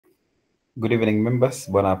Good evening, members.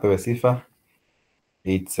 Bwana apewe sifa.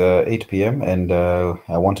 It's 8 p.m. and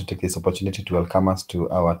I want to take this opportunity to welcome us to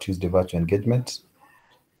our Tuesday virtual engagement.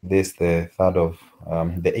 This the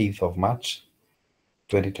 8th of March,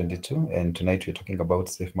 2022, and tonight we're talking about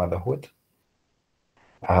safe motherhood.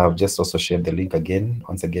 I have just also shared the link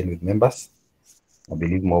once again with members. I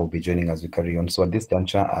believe more will be joining as we carry on. So at this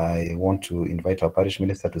juncture, I want to invite our parish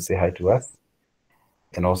minister to say hi to us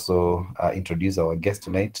and also introduce our guest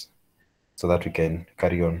tonight, so that we can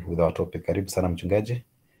carry on with our topic. Karibu sana mchungaji,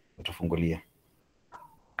 utufungulie.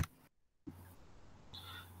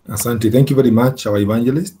 Asante. Thank you very much, our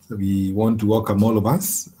evangelist. We want to welcome all of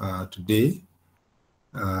us today,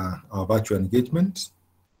 our virtual engagement.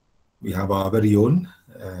 We have our very own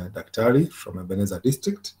Daktari from Ebenezer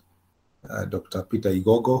District, Dr. Peter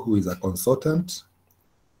Igogo, who is a consultant.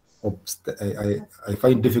 I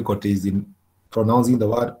find difficulties in pronouncing the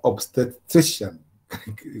word obstetrician.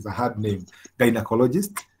 It's a hard name,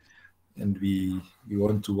 gynecologist. And we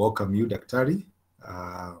want to welcome you, Daktari.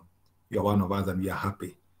 You're one of us, and we are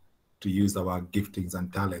happy to use our giftings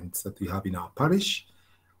and talents that we have in our parish.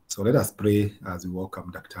 So let us pray as we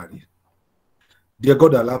welcome Daktari. Dear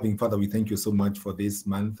God, our loving Father, we thank you so much for this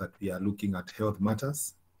month that we are looking at health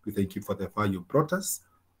matters. We thank you for the far you brought us.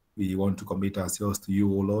 We want to commit ourselves to you,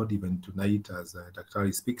 O Lord, even tonight as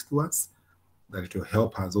Daktari speaks to us, that it will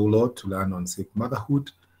help us, O Lord, to learn on safe motherhood.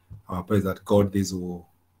 Our prayer that God, this will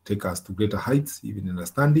take us to greater heights, even in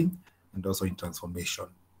understanding and also in transformation.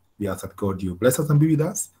 We ask that God, you bless us and be with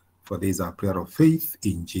us, for this is our prayer of faith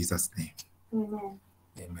in Jesus' name. Amen.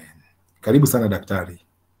 Amen. Karibu sana Daktari.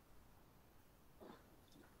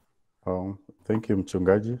 Thank you,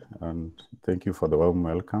 Mchungaji, and thank you for the warm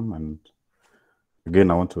welcome. And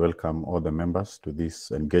again, I want to welcome all the members to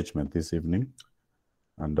this engagement this evening.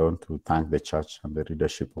 And I want to thank the church and the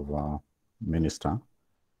leadership of our minister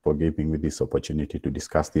for giving me this opportunity to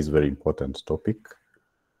discuss this very important topic.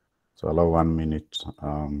 So allow 1 minute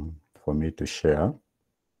for me to share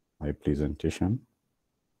my presentation.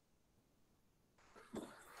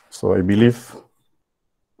 So I believe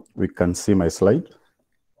we can see my slide.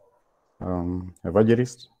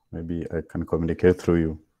 Evangelist, maybe I can communicate through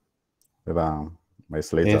you whether my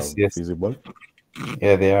slides are visible.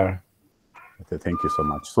 Yeah, they are. Okay, thank you so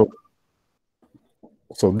much.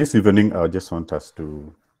 So this evening, I just want us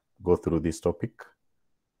to go through this topic.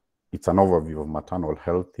 It's an overview of maternal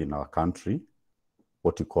health in our country,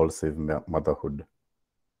 what you call safe motherhood.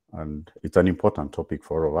 And it's an important topic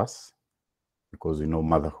for all of us because we know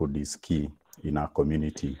motherhood is key in our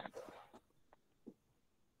community.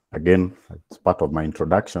 Again, as part of my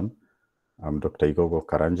introduction, I'm Dr. Igogo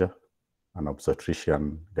Karanja, an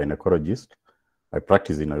obstetrician gynecologist. I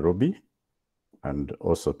practice in Nairobi and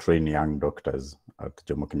also train young doctors at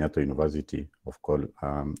Jomo Kenyatta University of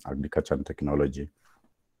Agriculture and Technology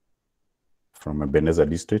from Ebenezer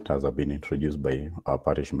District, as I've been introduced by our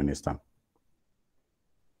parish minister.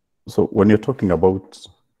 So when you're talking about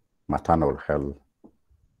maternal health,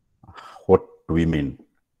 what do we mean?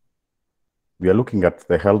 We are looking at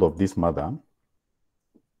the health of this mother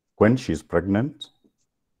when she's pregnant,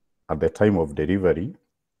 at the time of delivery,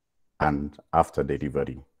 and after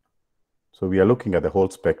delivery. So we are looking at the whole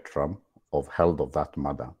spectrum of health of that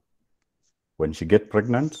mother. When she gets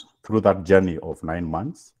pregnant, through that journey of 9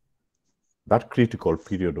 months, that critical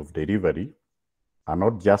period of delivery, and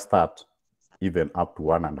not just that, even up to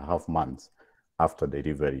 1.5 months after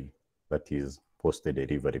delivery, that is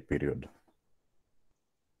post-delivery period.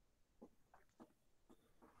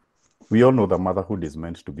 We all know that motherhood is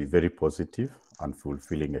meant to be very positive and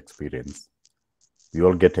fulfilling experience. We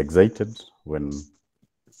all get excited when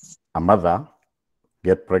a mother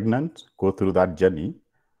gets pregnant, go through that journey,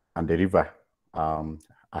 and deliver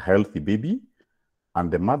a healthy baby, and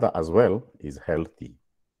the mother as well is healthy.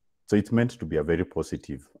 So it's meant to be a very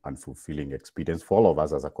positive and fulfilling experience for all of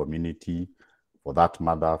us as a community, for that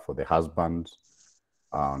mother, for the husband,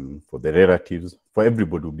 for the relatives, for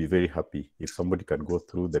everybody will be very happy if somebody can go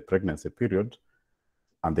through the pregnancy period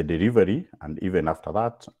and the delivery, and even after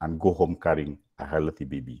that, and go home carrying a healthy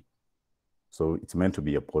baby. So it's meant to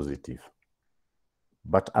be a positive.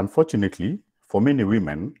 But unfortunately, for many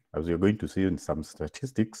women, as you're going to see in some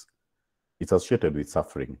statistics, it's associated with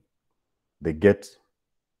suffering. They get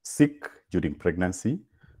sick during pregnancy,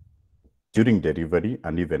 during delivery,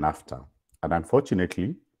 and even after. And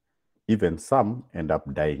unfortunately, even some end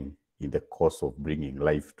up dying in the course of bringing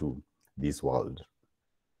life to this world.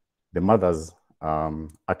 The mother's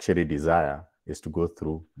actually desire is to go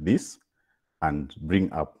through this and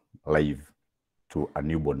bring up life to a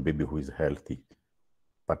newborn baby who is healthy.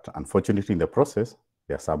 But unfortunately, in the process,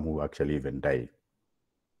 there are some who actually even die.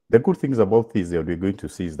 The good things about this that we're going to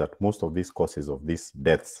see is that most of these causes of these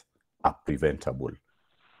deaths are preventable.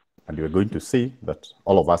 And we're going to see that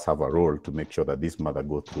all of us have a role to make sure that this mother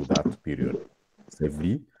go through that period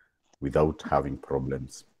safely without having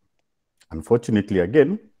problems. Unfortunately,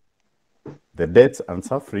 again, the deaths and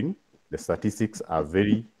suffering, the statistics are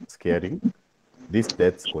very scaring. These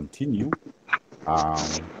deaths continue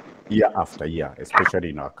year after year, especially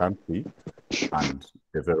in our country and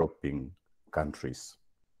developing countries.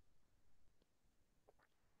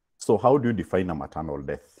 So how do you define a maternal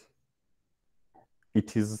death?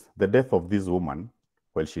 It is the death of this woman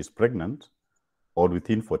while she's pregnant or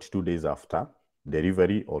within 42 days after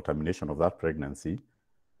delivery or termination of that pregnancy,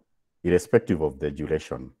 irrespective of the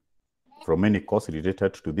duration, from any cause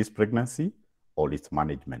related to this pregnancy or its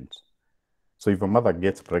management. So if a mother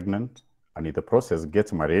gets pregnant and in the process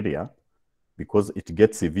gets malaria, because it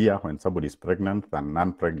gets severe when somebody is pregnant than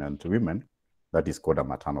non-pregnant women, that is called a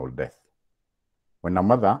maternal death. When a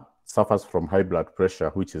mother suffers from high blood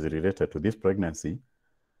pressure, which is related to this pregnancy,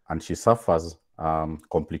 and she suffers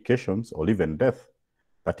complications or even death,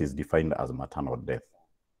 that is defined as maternal death.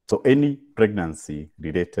 So any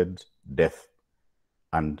pregnancy-related death,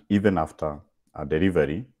 and even after a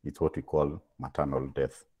delivery, it's what we call maternal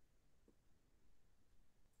death.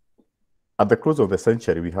 At the close of the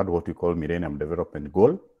century, we had what we call Millennium Development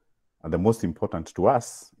Goal, and the most important to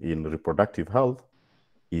us in reproductive health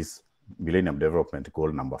is Millennium Development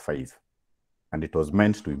Goal number 5, and it was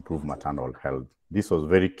meant to improve maternal health. This was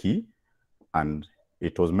very key, and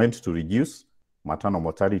it was meant to reduce maternal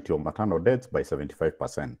mortality or maternal deaths by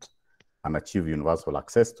 75% and achieve universal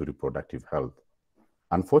access to reproductive health.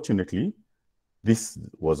 Unfortunately, this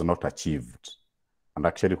was not achieved, and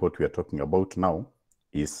actually what we are talking about now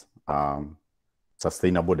is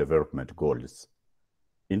sustainable development goals.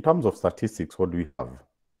 In terms of statistics, what do we have?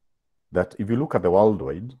 That if you look at the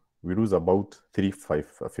worldwide, we lose about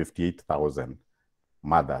 58,000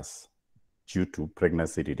 mothers due to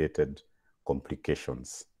pregnancy-related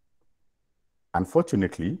complications.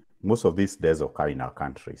 Unfortunately, most of these deaths occur in our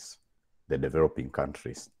countries, the developing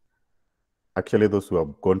countries. Actually, those who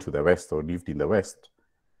have gone to the West or lived in the West,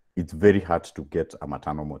 it's very hard to get a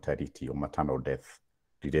maternal mortality or maternal death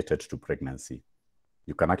related to pregnancy.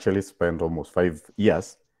 You can actually spend almost 5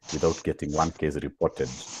 years without getting one case reported.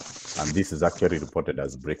 And this is actually reported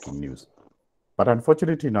as breaking news. But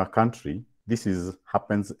unfortunately, in our country, this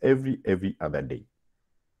happens every other day.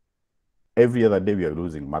 Every other day, we are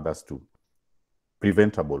losing mothers to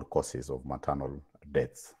preventable causes of maternal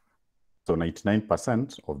deaths. So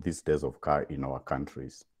 99% of these deaths occur in our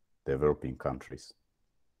countries, developing countries.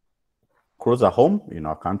 Closer home in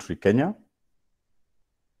our country, Kenya,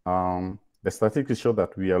 the statistics show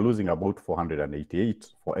that we are losing about 488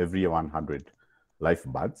 for every 100 live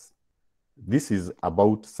births. This is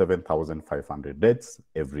about 7,500 deaths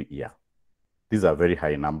every year. These are very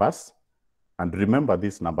high numbers. And remember,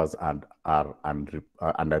 these numbers are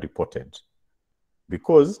underreported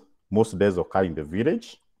because most deaths occur in the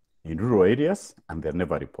village, in rural areas, and they're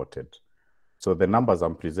never reported. So the numbers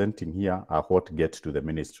I'm presenting here are what get to the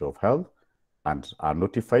Ministry of Health and are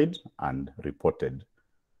notified and reported.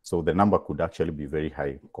 So the number could actually be very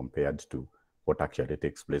high compared to what actually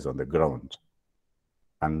takes place on the ground.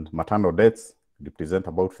 And maternal deaths represent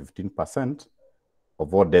about 15%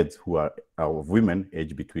 of all deaths who are of women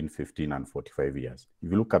aged between 15 and 45 years.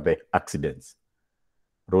 If you look at the accidents,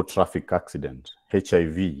 road traffic accident,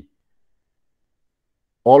 HIV,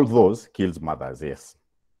 all those kills mothers, yes.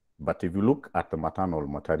 But if you look at the maternal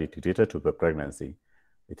mortality related to the pregnancy,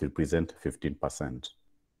 it represents 15%.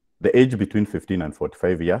 The age between 15 and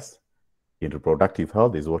 45 years in reproductive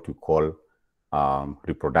health is what we call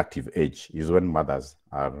reproductive age, is when mothers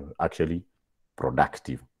are actually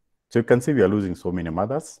productive. So you can see we are losing so many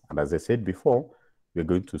mothers. And as I said before, we're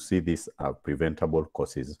going to see these preventable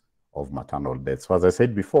causes of maternal death. So as I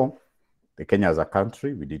said before, Kenya as a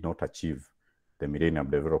country, we did not achieve the Millennium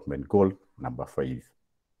Development Goal number 5.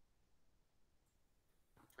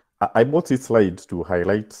 I brought this slide to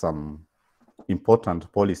highlight some important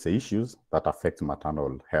policy issues that affect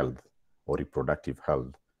maternal health or reproductive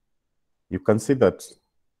health. You can see that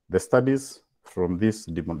the studies from this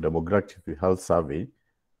demographic health survey,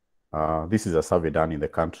 this is a survey done in the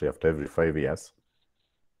country after every 5 years.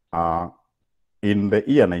 In the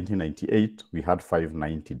year 1998, we had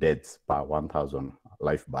 590 deaths per 1,000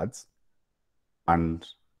 live births. And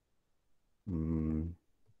in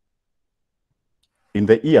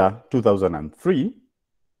the year 2003,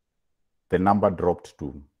 the number dropped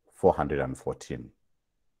to 414.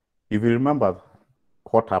 If you remember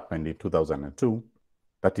what happened in 2002,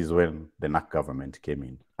 that is when the NAC government came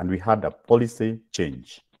in, and we had a policy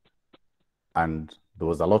change. And there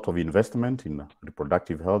was a lot of investment in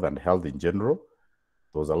reproductive health and health in general.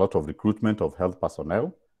 There was a lot of recruitment of health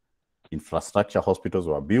personnel. Infrastructure hospitals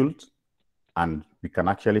were built. And we can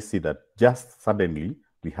actually see that just suddenly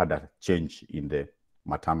we had a change in the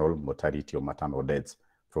maternal mortality or maternal deaths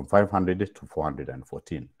from 500 to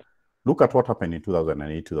 414. Look at what happened in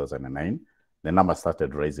 2008, 2009. The number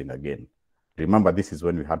started rising again. Remember, this is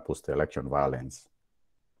when we had post-election violence.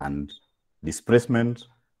 And displacement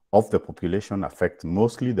of the population affects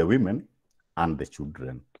mostly the women and the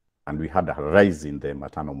children. And we had a rise in the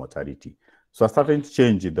maternal mortality. So a certain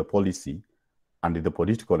change in the policy and in the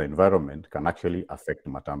political environment can actually affect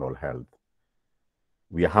maternal health.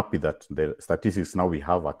 We are happy that the statistics now we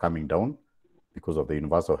have are coming down because of the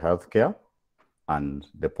universal health care and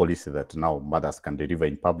the policy that now mothers can deliver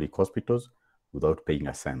in public hospitals without paying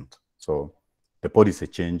a cent. So the policy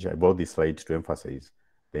change, I brought this slide to emphasize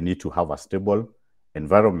the need to have a stable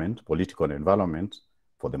environment, political environment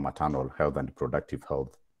for the maternal health and reproductive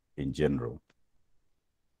health in general.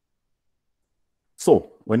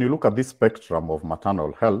 So when you look at this spectrum of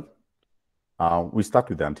maternal health, we start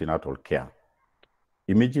with antenatal care.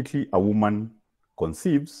 Immediately a woman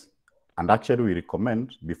conceives, and actually we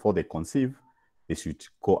recommend before they conceive, they should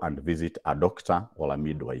go and visit a doctor or a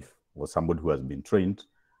midwife or somebody who has been trained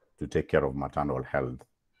to take care of maternal health.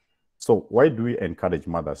 So why do we encourage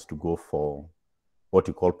mothers to go for what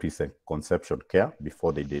we call preconception care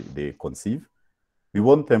before they conceive? We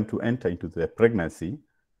want them to enter into the pregnancy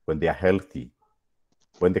when they are healthy.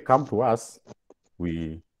 When they come to us,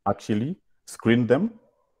 we actually screen them,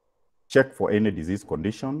 check for any disease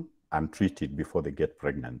condition, and treat it before they get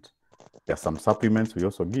pregnant. There are some supplements we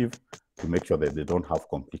also give to make sure that they don't have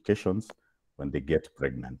complications when they get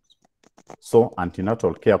pregnant. So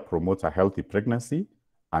antenatal care promotes a healthy pregnancy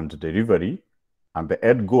and delivery, and the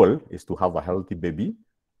end goal is to have a healthy baby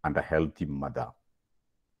and a healthy mother.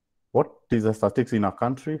 What is the statistics in our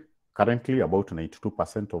country? Currently, about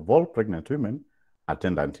 92% of all pregnant women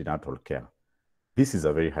attend antenatal care. This is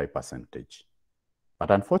a very high percentage.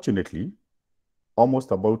 But unfortunately,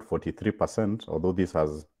 almost about 43%, although this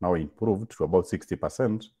has now improved to about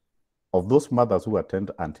 60%, of those mothers who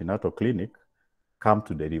attend antenatal clinic come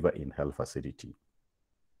to deliver in health facility.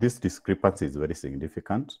 This discrepancy is very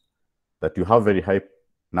significant, that you have very high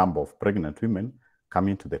number of pregnant women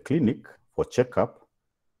coming to the clinic for checkup,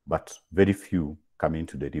 but very few coming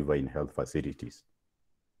to deliver in health facilities.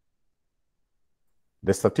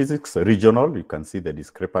 The statistics regional, you can see the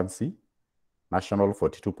discrepancy. National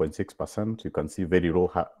 42.6%, you can see very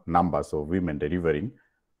low numbers of women delivering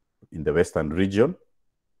in the Western region.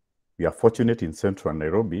 We are fortunate in Central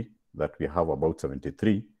Nairobi that we have about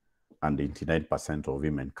 73 and 89% of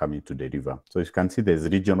women coming to deliver. So you can see there's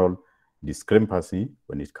regional discrepancy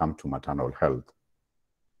when it comes to maternal health.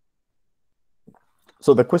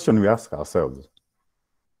 So the question we ask ourselves,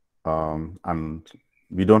 and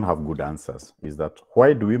we don't have good answers, is that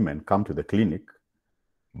why do women come to the clinic,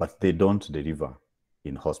 but they don't deliver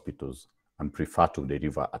in hospitals and prefer to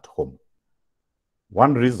deliver at home?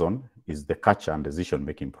 One reason is the culture and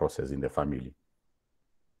decision-making process in the family.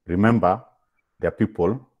 Remember, there are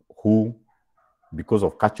people who, because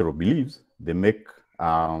of cultural beliefs, they make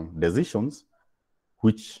decisions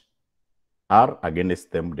which are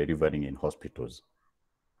against them delivering in hospitals.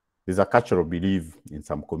 There's a cultural belief in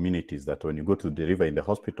some communities that when you go to deliver in the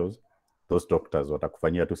hospitals, those doctors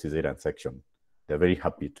watakufanyia tu cesarean section. They're very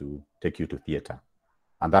happy to take you to theater.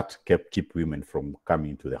 And that keep women from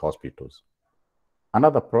coming to the hospitals.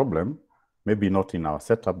 Another problem, maybe not in our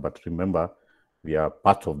setup, but remember, we are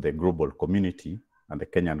part of the global community and the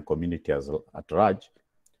Kenyan community at large,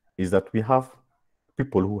 is that we have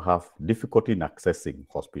people who have difficulty in accessing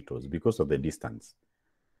hospitals because of the distance.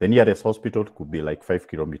 The nearest hospital could be like 5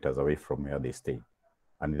 kilometers away from where they stay.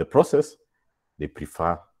 And in the process, they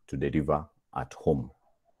prefer to deliver at home.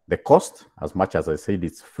 The cost, as much as I said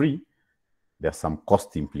it's free, there are some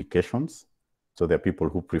cost implications. So there are people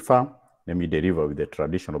who prefer, let me deliver with the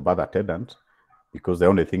traditional birth attendant, because the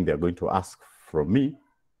only thing they're going to ask from me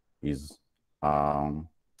is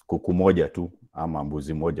kuku moja tu ama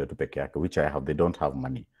mbuzi moja tu peke yake, which I have, they don't have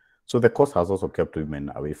money. So the cost has also kept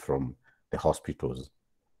women away from the hospitals.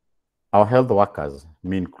 Our health workers,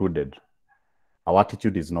 me included, our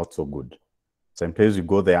attitude is not so good. Sometimes you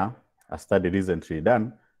go there, a study recently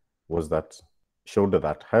done was that showed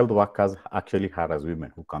that health workers actually harass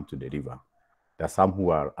women who come to deliver. There are some who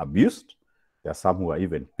are abused, there are some who are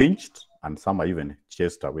even pinched, and some are even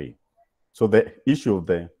chased away. So the issue of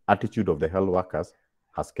the attitude of the health workers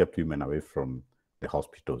has kept women away from the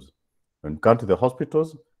hospitals. When you come to the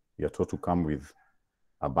hospitals, you're told to come with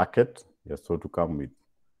a bucket, you're told to come with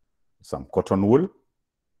some cotton wool.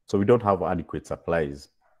 So we don't have adequate supplies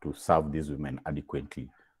to serve these women adequately.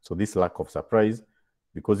 So this lack of supplies,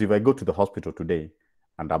 because if I go to the hospital today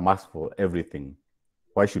and I'm asked for everything,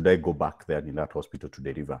 why should I go back there in that hospital to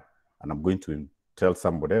deliver? And I'm going to tell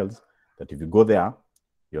somebody else that if you go there,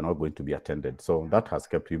 you're not going to be attended. So that has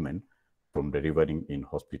kept women from delivering in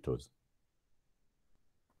hospitals.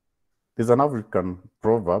 There's an African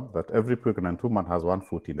proverb that every pregnant woman has one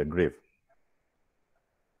foot in the grave.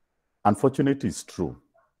 Unfortunately, it's true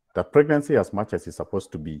that pregnancy, as much as it's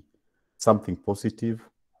supposed to be something positive,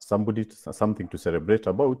 something to celebrate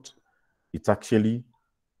about, it actually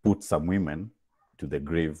put some women to the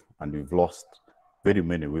grave, and we've lost very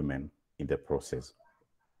many women in the process.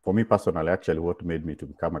 For me personally, actually, what made me to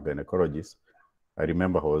become a gynecologist, I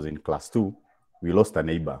remember I was in class 2. We lost a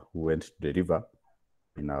neighbor who went to deliver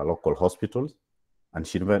in our local hospitals, and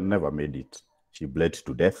she never made it. She bled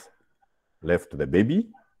to death, left the baby,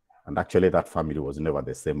 and actually that family was never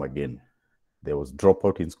the same again. There was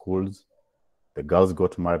dropout in schools. The girls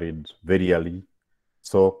got married very early.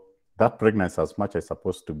 So that pregnancy, as much as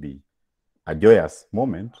supposed to be a joyous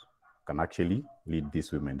moment, can actually lead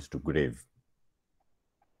these women to grave.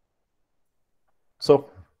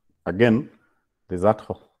 So again, there's that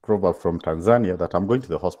proverb from Tanzania that I'm going to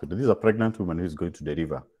the hospital. This is a pregnant woman who is going to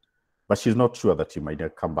deliver, but she's not sure that she might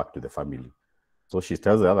not come back to the family. So she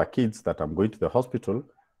tells the other kids that I'm going to the hospital,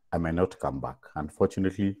 I may not come back.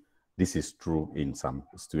 Unfortunately, this is true in some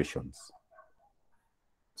situations.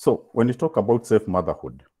 So when you talk about safe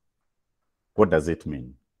motherhood, what does it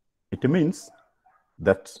mean? It means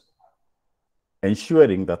that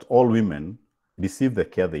ensuring that all women receive the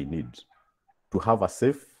care they need to have a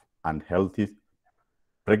safe and healthy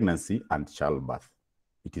pregnancy and childbirth.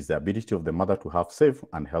 It is the ability of the mother to have safe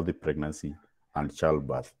and healthy pregnancy and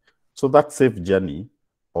childbirth. So that safe journey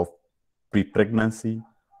of pre-pregnancy,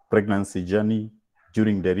 pregnancy journey,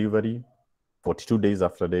 during delivery, 42 days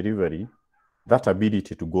after delivery, that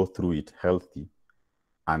ability to go through it healthy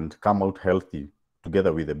and come out healthy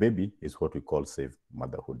together with the baby is what we call safe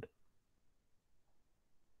motherhood.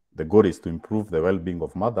 The goal is to improve the well-being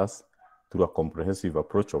of mothers through a comprehensive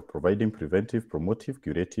approach of providing preventive, promotive,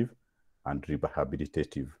 curative, and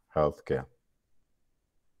rehabilitative health care.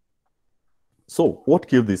 So what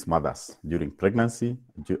kills these mothers during pregnancy,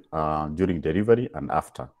 during delivery, and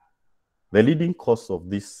after? The leading cause of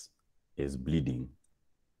this is bleeding.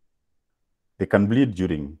 They can bleed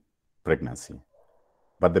during pregnancy,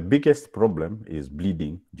 but the biggest problem is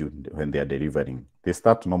bleeding when they are delivering. They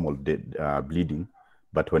start normal bleeding,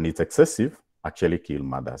 but when it's excessive, actually kill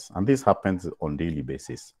mothers. And this happens on a daily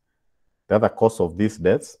basis. The other cause of these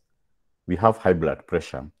deaths, we have high blood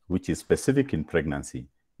pressure, which is specific in pregnancy.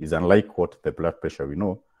 Is unlike what the blood pressure we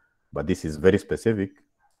know, but this is very specific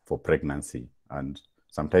for pregnancy. And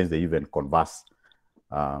sometimes they even converse,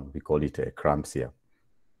 we call it eclampsia.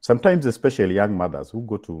 Sometimes, especially young mothers who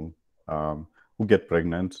go to, who get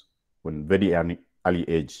pregnant when very early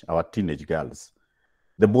age, our teenage girls,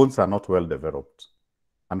 the bones are not well developed.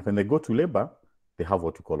 And when they go to labor, they have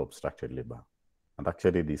what we call obstructed labor. And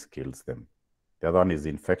actually this kills them. The other one is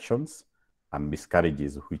infections and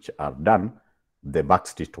miscarriages, which are done, the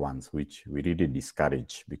backstreet ones, which we really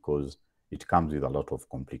discourage because it comes with a lot of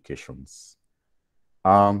complications.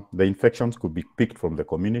 The infections could be picked from the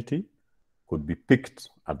community, could be picked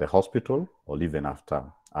at the hospital, or even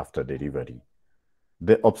after delivery.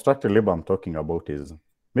 The obstructed labor I'm talking about is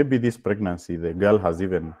maybe this pregnancy, the girl has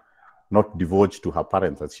even not divulged to her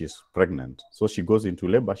parents that she's pregnant. So she goes into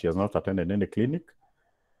labor, she has not attended any clinic,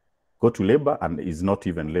 go to labor, and she's not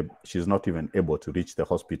even able to reach the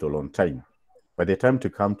hospital on time. By the time to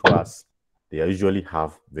come to us, they usually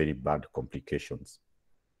have very bad complications.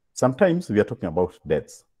 Sometimes we are talking about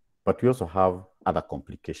deaths, but we also have other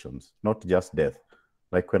complications, not just death.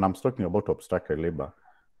 Like when I'm talking about obstructed labor,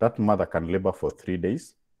 that mother can labor for 3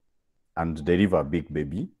 days and deliver a big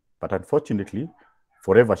baby, but unfortunately,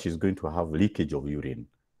 forever she's going to have leakage of urine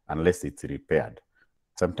unless it's repaired.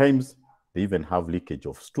 Sometimes they even have leakage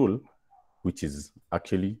of stool, which is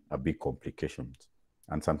actually a big complication.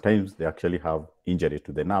 And sometimes they actually have injury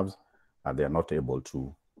to the nerves and they are not able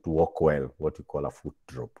to walk well, what we call a foot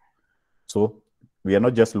drop. So we are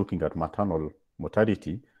not just looking at maternal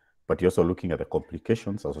mortality, but you're also looking at the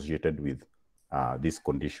complications associated with these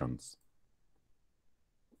conditions.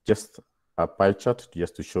 Just a pie chart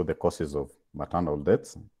just to show the causes of maternal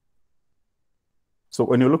deaths. So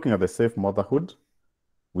when you're looking at the safe motherhood,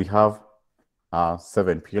 we have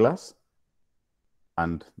 7 pillars.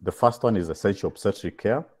 And the first one is essential obstetric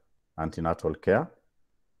care, antenatal care.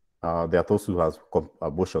 There are those who have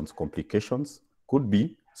abortions complications, could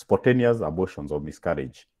be spontaneous abortions or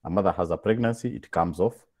miscarriage. A mother has a pregnancy, it comes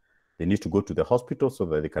off. They need to go to the hospital so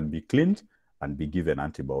that they can be cleaned and be given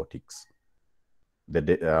antibiotics.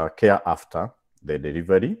 The care after the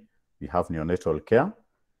delivery, we have neonatal care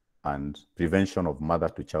and prevention of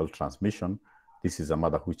mother-to-child transmission. This is a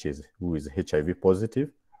mother who is HIV positive.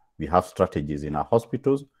 We have strategies in our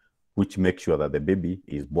hospitals which make sure that the baby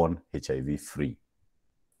is born HIV-free.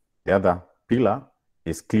 The other pillar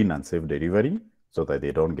is clean and safe delivery so that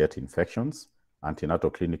they don't get infections. Antenatal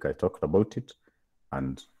clinic, I talked about it,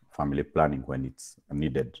 and family planning when it's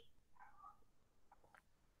needed.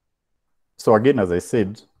 So again, as I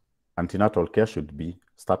said, antenatal care should be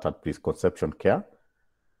start at preconception care,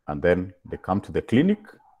 and then they come to the clinic.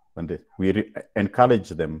 When we encourage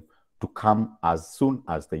them to come as soon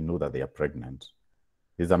as they know that they are pregnant.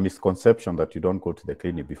 There's a misconception that you don't go to the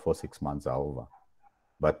clinic before 6 months are over.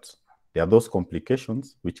 But there are those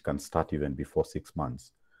complications which can start even before 6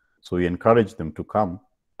 months. So we encourage them to come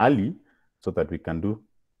early so that we can do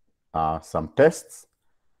some tests.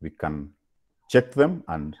 We can check them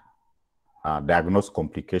and diagnose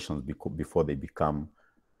complications before they become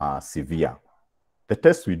severe. The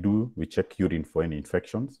tests we do, we check urine for any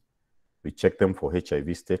infections. We check them for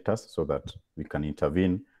HIV status so that we can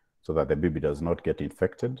intervene so that the baby does not get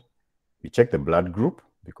infected. We check the blood group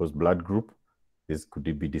because blood group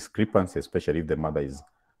could be discrepancy, especially if the mother is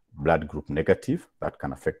blood group negative, that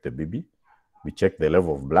can affect the baby. We check the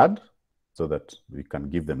level of blood so that we can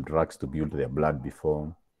give them drugs to build their blood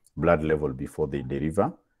level before they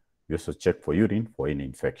deliver. We also check for urine for any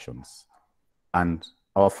infections. And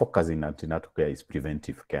our focus in antenatal care is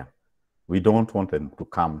preventive care. We don't want them to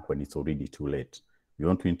come when it's already too late. We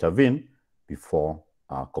want to intervene before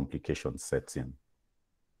complications sets in.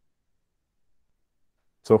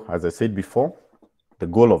 So as I said before, the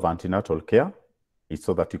goal of antenatal care is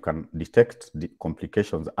so that you can detect the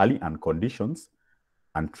complications early and conditions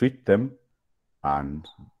and treat them and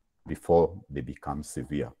before they become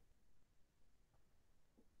severe.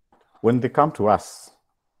 When they come to us,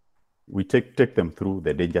 we take them through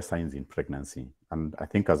the danger signs in pregnancy. And I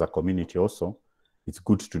think as a community also, it's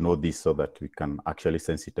good to know this so that we can actually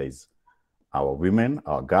sensitize our women,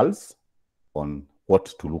 our girls, on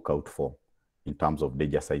what to look out for in terms of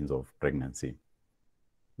danger signs of pregnancy.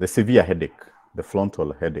 The severe headache, the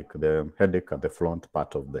frontal headache, the headache at the front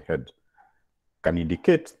part of the head, can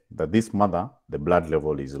indicate that this mother, the blood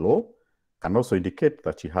level is low, can also indicate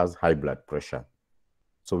that she has high blood pressure.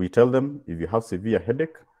 So we tell them, if you have severe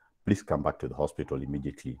headache, please come back to the hospital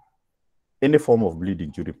immediately. Any form of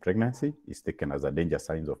bleeding during pregnancy is taken as a danger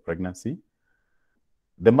signs of pregnancy.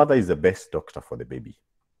 The mother is the best doctor for the baby.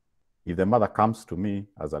 If the mother comes to me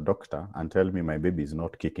as a doctor and tells me my baby is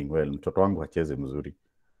not kicking well, mtoto wangu hacheze mzuri,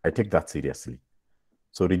 I take that seriously.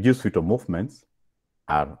 So reduced fetal movements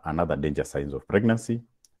are another danger signs of pregnancy.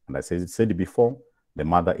 And as I said before, the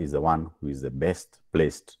mother is the one who is the best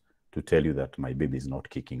placed to tell you that my baby is not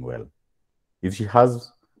kicking well. If she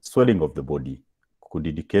has swelling of the body, could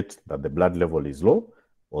indicate that the blood level is low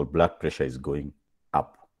or blood pressure is going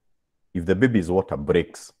up. If the baby's water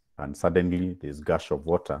breaks and suddenly there's gush of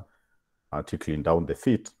water trickling down the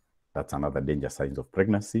feet, that's another danger signs of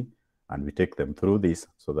pregnancy. And we take them through this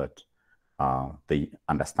so that they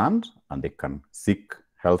understand and they can seek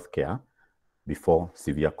health care before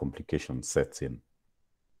severe complications sets in.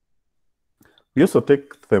 We also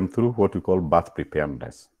take them through what we call birth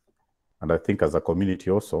preparedness. And I think as a community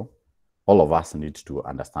also, all of us need to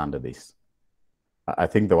understand this. I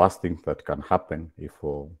think the worst thing that can happen if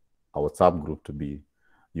for a WhatsApp group to be,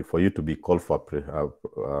 for you to be called for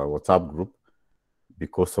a WhatsApp group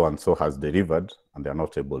because so-and-so has delivered and they're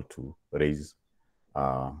not able to raise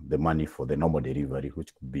the money for the normal delivery,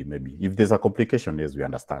 which could be maybe, if there's a complication, yes, we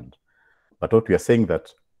understand. But what we are saying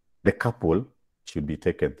that the couple should be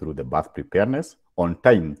taken through the birth preparedness on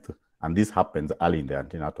time, and this happens early in the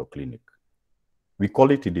antenatal clinic. We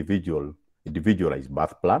call it individualized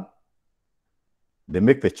birth plan. They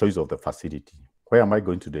make the choice of the facility. Where am I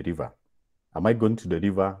going to deliver? Am I going to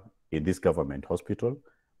deliver in this government hospital?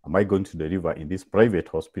 Am I going to deliver in this private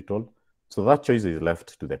hospital? So that choice is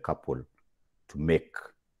left to the couple to make.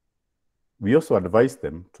 We also advise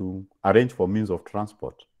them to arrange for means of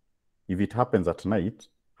transport. If it happens at night,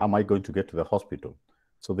 how am I going to get to the hospital?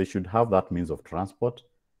 So they should have that means of transport.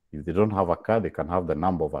 If they don't have a car, they can have the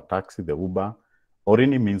number of a taxi, the Uber, or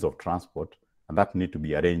any means of transport, and that need to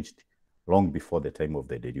be arranged long before the time of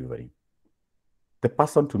the delivery. The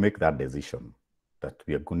person to make that decision that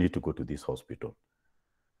we are going to need to go to this hospital.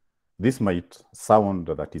 This might sound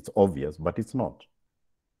that it's obvious, but it's not.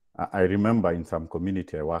 I remember in some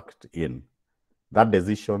community I worked in, that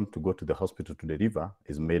decision to go to the hospital to deliver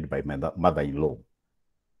is made by mother-in-law.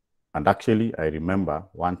 And actually, I remember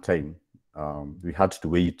one time we had to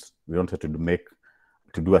wait. We wanted to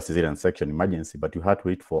do a cesarean section emergency, but you had to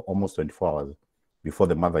wait for almost 24 hours before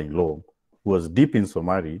the mother-in-law, who was deep in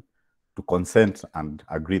Somali, to consent and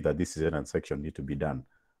agree that this cesarean section need to be done.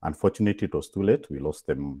 Unfortunately, it was too late. We lost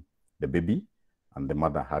the baby, and the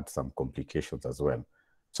mother had some complications as well.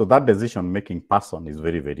 So that decision-making person is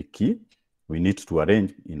very, very key. We need to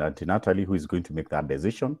arrange in antenatally who is going to make that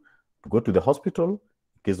decision to go to the hospital.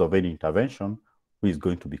 In case of any intervention, who is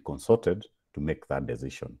going to be consulted to make that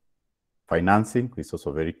decision. Financing is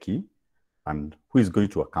also very key, and who is going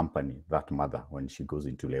to accompany that mother when she goes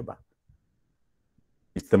into labor.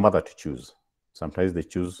 It's the mother to choose. Sometimes they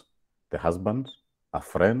choose the husband, a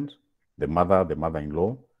friend, the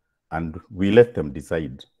mother-in-law, and we let them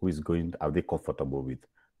decide who is going, are they comfortable with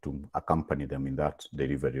to accompany them in that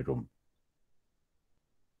delivery room.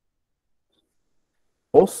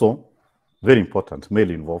 Also, very important, male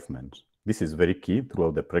involvement. This is very key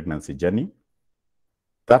throughout the pregnancy journey.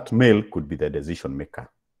 That male could be the decision maker.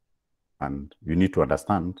 And you need to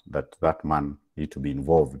understand that that man needs to be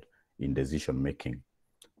involved in decision making.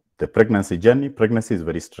 The pregnancy journey, pregnancy is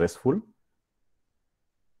very stressful.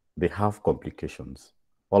 They have complications.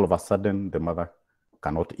 All of a sudden, the mother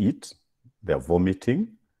cannot eat. They're vomiting.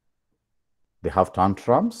 They have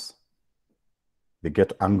tantrums. They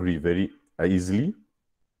get angry very easily.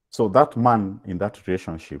 So that man in that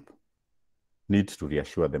relationship needs to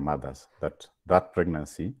reassure the mothers that that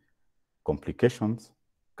pregnancy complications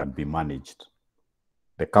can be managed.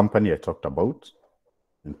 The company I talked about,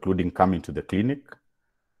 including coming to the clinic,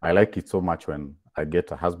 I like it so much when I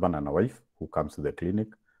get a husband and a wife who comes to the clinic.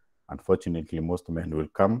 Unfortunately, most men will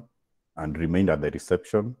come and remain at the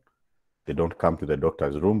reception. They don't come to the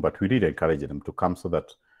doctor's room, but we really encourage them to come so that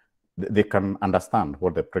they can understand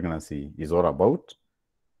what the pregnancy is all about,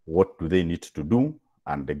 what do they need to do,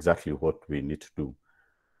 and exactly what we need to do.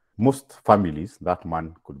 Most families, that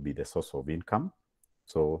man could be the source of income.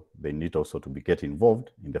 So they need also to get involved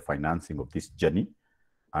in the financing of this journey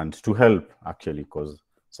and to help, actually, because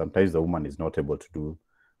sometimes the woman is not able to do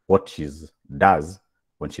what she does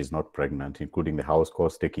when she's not pregnant, including the house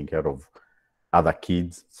costs, taking care of other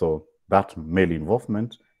kids. So that male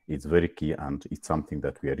involvement is very key, and it's something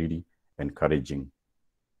that we are really encouraging.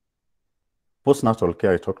 Postnatal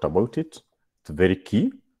care, I talked about it. It's very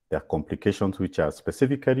key. There are complications which are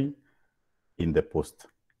specifically in the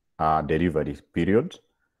post-delivery period.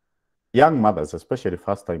 Young mothers, especially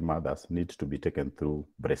first-time mothers, need to be taken through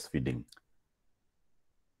breastfeeding.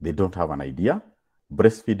 They don't have an idea.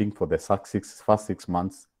 Breastfeeding for the first 6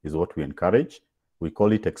 months is what we encourage. We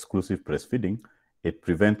call it exclusive breastfeeding. It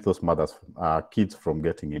prevents those mothers, kids from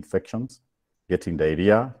getting infections, getting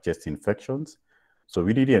diarrhea, chest infections. So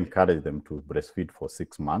we really encourage them to breastfeed for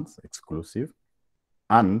 6 months, exclusive,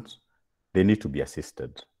 and they need to be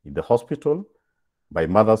assisted in the hospital by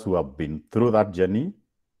mothers who have been through that journey,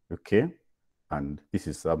 okay? And this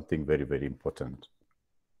is something very, very important.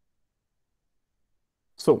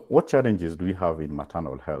 So what challenges do we have in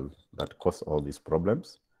maternal health that cause all these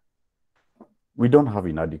problems? We don't have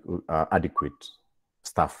adequate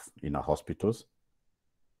staff in our hospitals.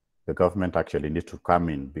 The government actually needs to come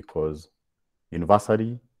in, because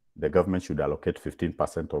universally, the government should allocate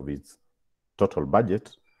 15% of its total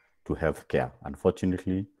budget to healthcare.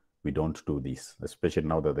 Unfortunately, we don't do this, especially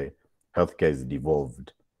now that the healthcare is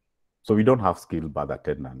devolved. So we don't have skilled birth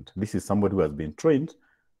attendant. This is somebody who has been trained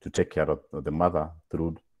to take care of the mother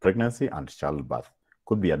through pregnancy and childbirth.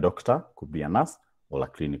 Could be a doctor, could be a nurse, or a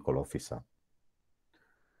clinical officer.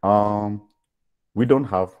 We don't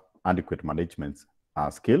have adequate management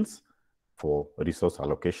skills for resource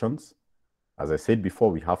allocations. As I said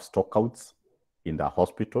before, we have stockouts in the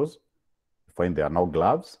hospitals. You find there are no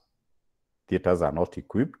gloves. Theaters are not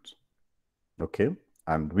equipped, okay?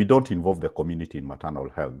 And we don't involve the community in maternal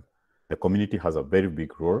health. The community has a very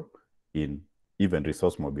big role in even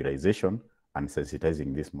resource mobilization and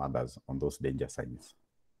sensitizing these mothers on those danger signs.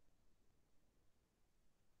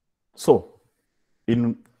 So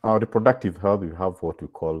in our reproductive health, we have what we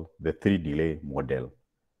call the 3-delay model.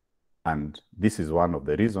 And this is one of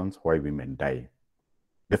the reasons why women die.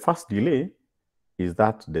 The first delay is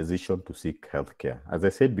that decision to seek healthcare. As I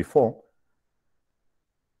said before,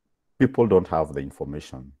 people don't have the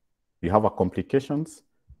information. You have a complications,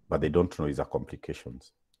 but they don't know it's a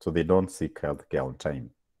complications. So they don't seek healthcare on time.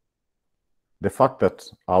 The fact that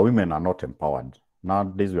our women are not empowered.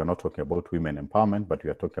 Nowadays, we are not talking about women empowerment, but we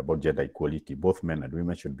are talking about gender equality. Both men and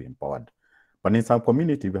women should be empowered. But in some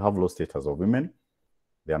community, we have low status of women.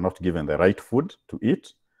 They are not given the right food to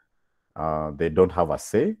eat. They don't have a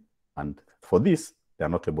say, and for this, they are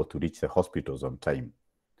not able to reach the hospitals on time.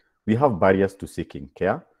 We have barriers to seeking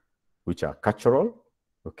care, which are cultural,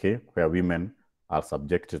 okay, where women are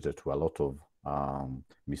subjected to a lot of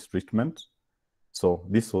mistreatment. So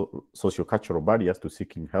these socio-cultural barriers to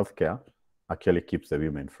seeking healthcare actually keeps the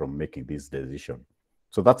women from making this decision.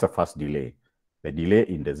 So that's the first delay, the delay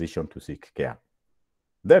in decision to seek care.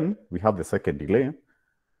 Then we have the second delay.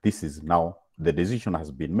 This is now the decision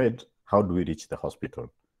has been made. How do we reach the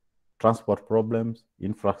hospital? Transport problems,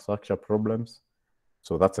 infrastructure problems.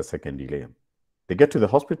 So that's a second delay. They get to the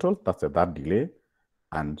hospital, that's a third delay,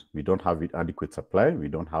 and we don't have adequate supply. We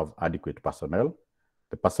don't have adequate personnel.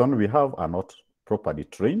 The personnel we have are not properly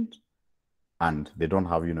trained, and they don't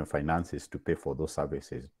have finances to pay for those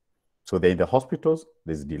services. So they're in the hospitals,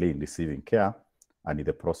 there's delay in receiving care, and in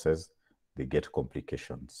the process, they get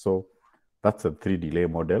complications. So that's a 3 delay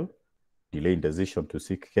model: delay in decision to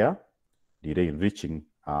seek care, delay in reaching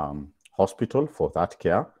hospital for that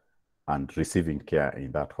care, and receiving care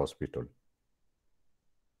in that hospital.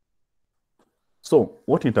 So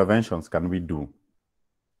what interventions can we do?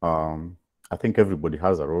 I think everybody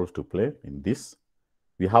has a role to play in this.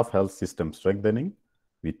 We have health system strengthening.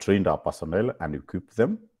 We trained our personnel and equipped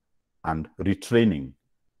them, and retraining.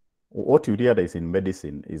 What you realize in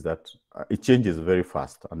medicine is that it changes very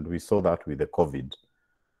fast, and we saw that with the COVID,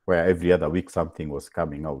 where every other week something was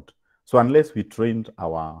coming out. So unless we trained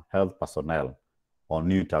our health personnel on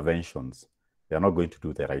new interventions, they are not going to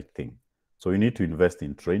do the right thing. So we need to invest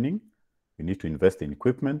in training, we need to invest in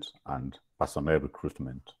equipment and personnel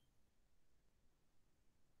recruitment.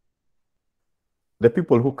 The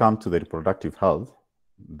people who come to the reproductive health,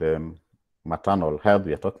 the maternal health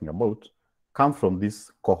we are talking about, come from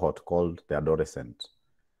this cohort called the adolescent.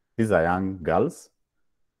 These are young girls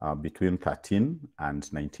between 13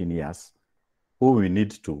 and 19 years who we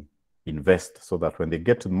need to invest so that when they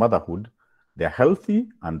get to motherhood, they're healthy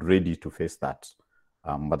and ready to face that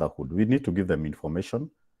motherhood. We need to give them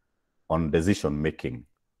information on decision making.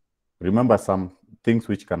 Remember, some things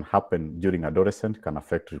which can happen during adolescence can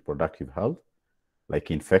affect reproductive health,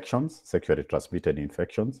 like infections, sexually transmitted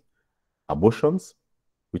infections, abortions,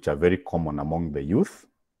 which are very common among the youth,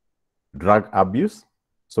 drug abuse.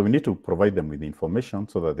 So we need to provide them with information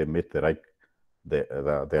so that they make the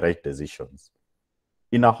right decisions.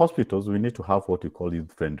 In our hospitals, we need to have what we call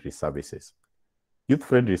youth-friendly services.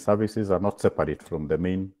 Youth-friendly services are not separate from the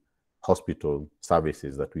main hospital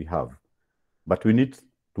services that we have, but we need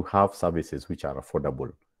to have services which are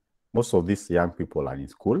affordable. Most of these young people are in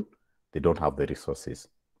school, they don't have the resources.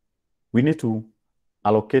 We need to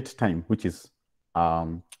allocate time which is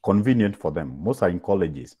convenient for them. Most are in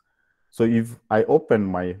colleges. So if I open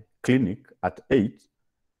my clinic at 8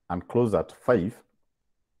 and close at 5,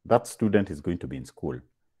 that student is going to be in school.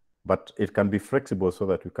 But it can be flexible so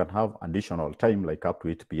that we can have additional time, like up to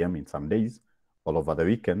 8 p.m. in some days, all over the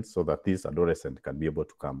weekends, so that these adolescents can be able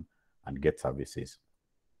to come and get services.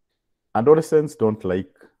 Adolescents don't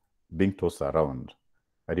like being tossed around.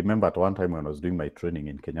 I remember at one time when I was doing my training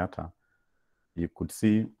in Kenyatta, you could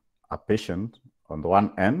see a patient on the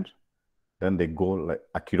one end, then they go like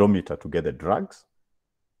a kilometer to get the drugs,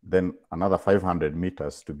 then another 500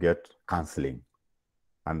 meters to get counseling.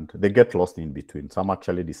 And they get lost in between. Some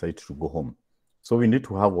actually decide to go home. So we need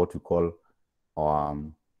to have what we call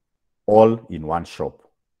all in one shop.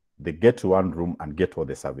 They get to one room and get all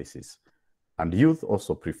the services. And youth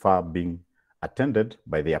also prefer being attended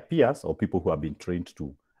by their peers or people who have been trained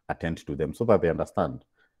to attend to them so that they understand.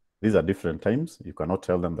 These are different times. You cannot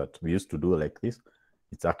tell them that we used to do like this.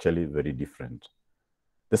 It's actually very different.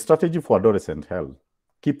 The strategy for adolescent health,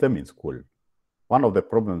 keep them in school. One of the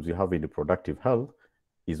problems you have in reproductive health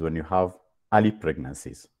is when you have early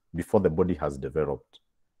pregnancies before the body has developed.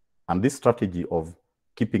 And this strategy of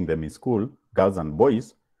keeping them in school, girls and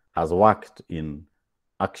boys, has worked in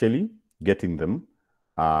actually getting them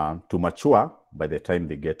to mature by the time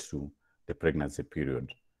they get to the pregnancy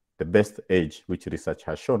period. The best age, which research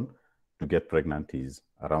has shown, to get pregnant is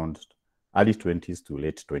around early 20s to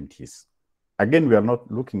late 20s. Again, we are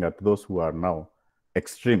not looking at those who are now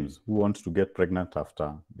extremes, who want to get pregnant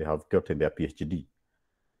after they have gotten their PhD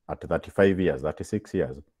at 35 years, 36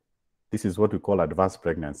 years. This is what we call advanced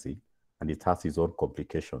pregnancy, and it has its own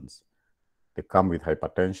complications. They come with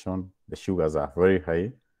hypertension, the sugars are very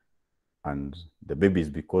high, and the babies,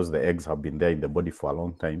 because the eggs have been there in the body for a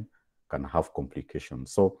long time, can have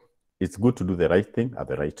complications. So it's good to do the right thing at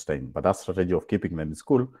the right time. But that strategy of keeping them in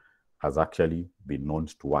school has actually been known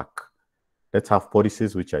to work. Let's have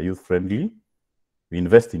policies which are youth-friendly. We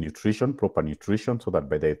invest in nutrition, proper nutrition, so that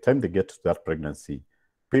by the time they get to that pregnancy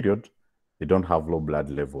period, they don't have low blood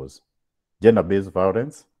levels. Gender-based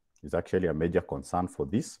violence is actually a major concern for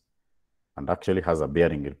this and actually has a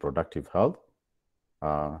bearing in reproductive health.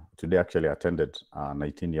 Today actually attended a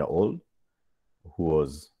 19-year-old who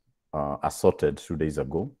was assaulted 2 days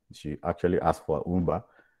ago. She actually asked for Uber,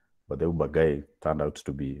 but the Uber guy turned out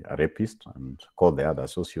to be a rapist and called the other,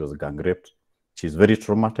 so she was gang raped. She's very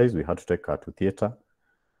traumatized. We had to take her to theater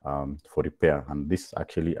for repair, and this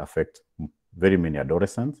actually affects very many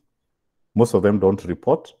adolescents. Most of them don't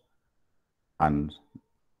report, and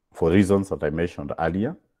for reasons that I mentioned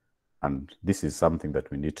earlier, and this is something that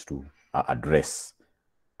we need to address.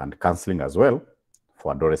 And counseling as well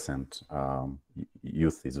for adolescent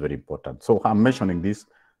youth is very important. So I'm mentioning this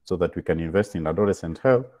so that we can invest in adolescent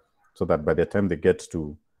health, so that by the time they get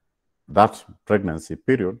to that pregnancy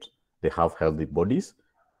period, they have healthy bodies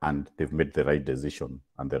and they've made the right decision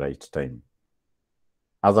at the right time.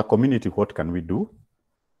 As a community, what can we do?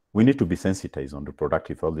 We need to be sensitized on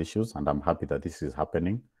reproductive health issues, and I'm happy that this is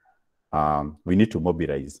happening. We need to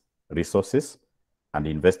mobilize resources and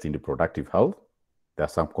invest in reproductive health. There are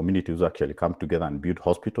some communities who actually come together and build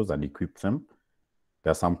hospitals and equip them.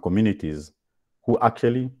 There are some communities who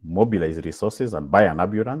actually mobilize resources and buy an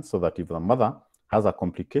ambulance so that if the mother has a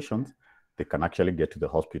complications, they can actually get to the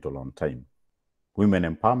hospital on time.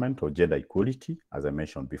 Women empowerment or gender equality, as I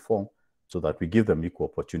mentioned before, so that we give them equal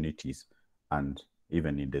opportunities and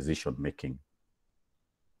even in decision making.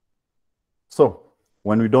 So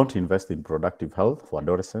when we don't invest in productive health for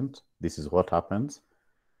adolescents, this is what happens.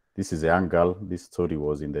 This is a young girl. This story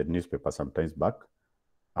was in the newspaper sometimes back.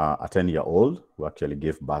 A 10-year-old who actually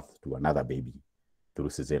gave birth to another baby through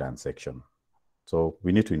cesarean section. So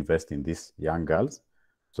we need to invest in these young girls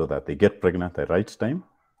so that they get pregnant at the right time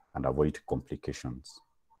and avoid complications.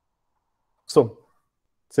 So,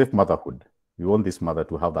 safe motherhood. We want this mother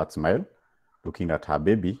to have that smile looking at her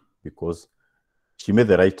baby because she made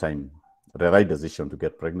the right time, the right decision to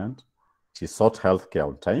get pregnant. She sought healthcare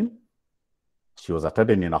on time. She was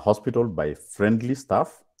attended in a hospital by friendly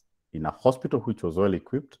staff, in a hospital which was well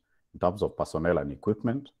equipped in terms of personnel and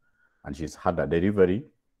equipment, and she's had a delivery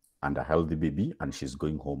and a healthy baby, and she's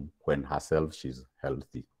going home when herself she's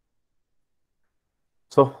healthy.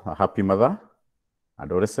 So a happy mother,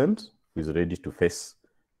 adolescent, who is ready to face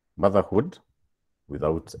motherhood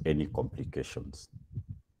without any complications.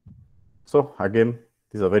 So again,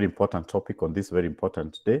 this is a very important topic on this very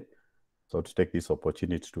important day. So to take this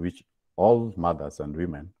opportunity to wish all mothers and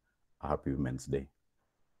women a happy Women's Day.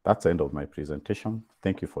 That's the end of my presentation.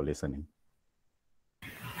 Thank you for listening.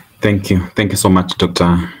 Thank you. Thank you so much,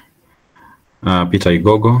 Dr. Peter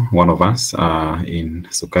Igogo, one of us in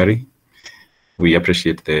Sukari. We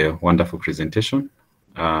appreciate the wonderful presentation.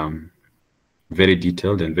 Very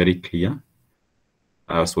detailed and very clear.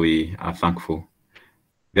 So we are thankful.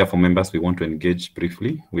 Therefore, members, we want to engage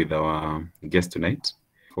briefly with our guest tonight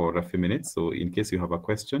for a few minutes. So in case you have a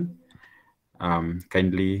question,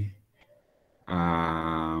 kindly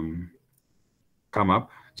come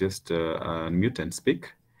up, just unmute and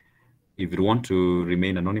speak. If you want to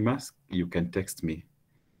remain anonymous, you can text me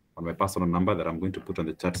on my personal number that I'm going to put on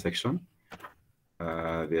the chat section.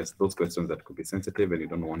 There's those questions that could be sensitive and you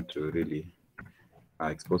don't want to really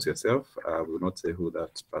expose yourself. I will not say who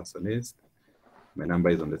that person is. My number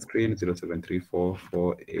is on the screen,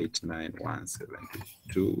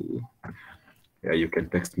 0734489172. Yeah, you can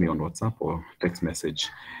text me on WhatsApp or text message.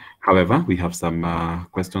 However, we have some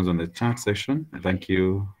questions on the chat section. Thank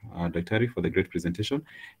you, Dr. for the great presentation.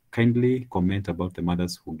 Kindly comment about the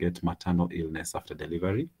mothers who get maternal illness after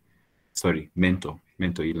delivery. Sorry, mental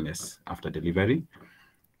illness after delivery.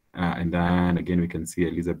 And then again, we can see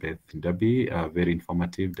Elizabeth Ndabi, very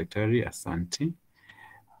informative, Dr. Asante.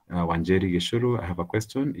 Wanjeri Geshuru, I have a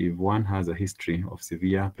question. If one has a history of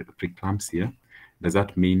severe preeclampsia, does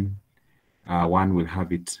that mean one will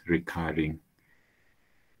have it recurring?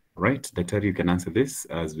 Right, Dr. You can answer this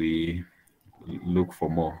as we look for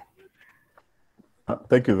more.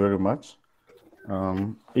 Thank you very much.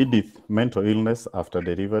 Edith, mental illness after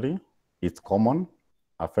delivery, it's common,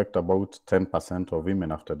 affect about 10% of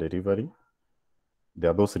women after delivery.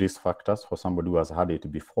 There are those risk factors for somebody who has had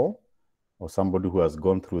it before, or somebody who has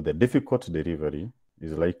gone through the difficult delivery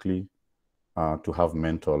is likely to have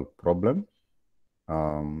mental problem.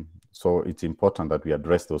 So it's important that we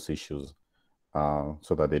address those issues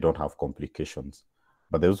so that they don't have complications.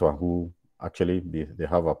 But those who actually they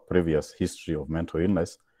have a previous history of mental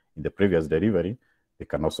illness in the previous delivery, they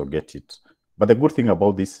can also get it. But the good thing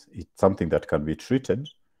about this, it's something that can be treated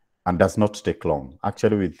and does not take long.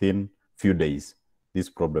 Actually, within few days, this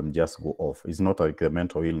problem just go off. It's not like the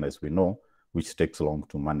mental illness we know, which takes long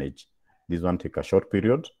to manage. This one take a short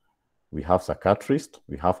period. We have psychiatrists,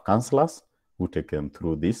 we have counselors who take them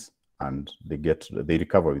through this, and they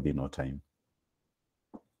recover within no time.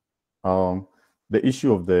 The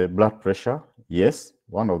issue of the blood pressure, yes,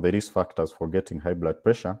 one of the risk factors for getting high blood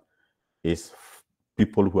pressure is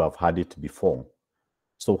people who have had it before.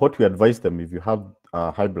 So what we advise them, if you have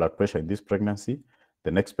high blood pressure in this pregnancy,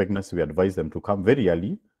 the next pregnancy, we advise them to come very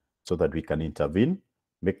early so that we can intervene,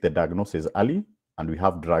 make the diagnosis early, and we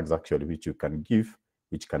have drugs actually which you can give,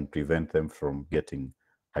 which can prevent them from getting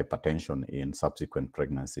hypertension in subsequent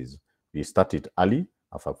pregnancies. We start it early,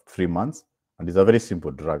 after 3 months, and it's a very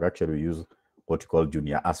simple drug. Actually, we use what you call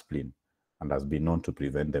junior aspirin, and has been known to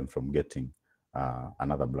prevent them from getting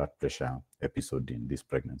another blood pressure episode in this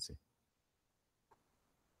pregnancy.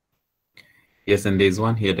 Yes, and there's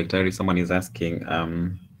one here, Dr. Someone is asking,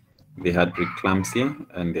 they had preeclampsia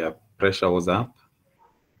and their pressure was up,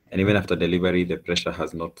 and even after delivery, the pressure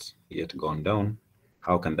has not yet gone down.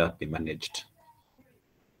 How can that be managed?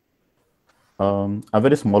 A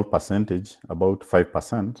very small percentage, about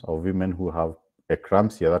 5% of women who have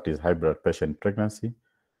eclampsia, that is high blood pressure in pregnancy,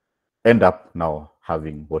 end up now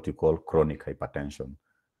having what you call chronic hypertension.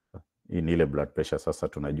 In ile blood pressure, sasa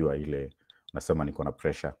tunajua ile nasema niko na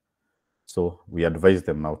pressure. So we advise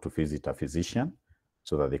them now to visit a physician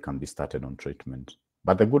so that they can be started on treatment.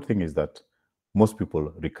 But the good thing is that most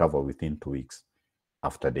people recover within 2 weeks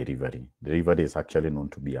after delivery. Delivery is actually known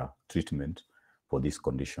to be a treatment for this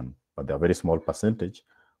condition. But there are a very small percentage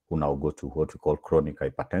who now go to what we call chronic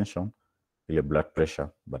hypertension, ile blood pressure,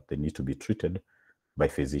 but they need to be treated by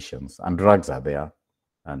physicians. And drugs are there,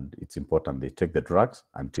 and it's important they take the drugs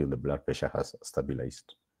until the blood pressure has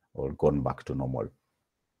stabilized or gone back to normal.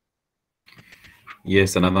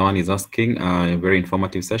 Yes, another one is asking, a very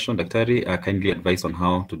informative session, Daktari, kindly advise on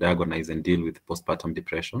how to diagnose and deal with postpartum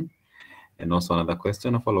depression. And also another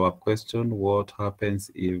question, a follow-up question, what happens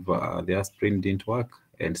if the aspirin didn't work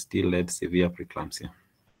and still led severe preeclampsia?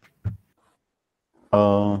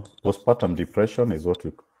 Postpartum depression is what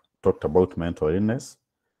we talked about, mental illness.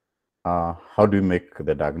 How do you make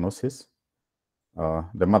the diagnosis?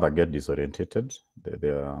 The mother gets disorientated.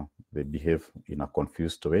 They behave in a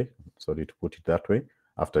confused way, sorry to put it that way,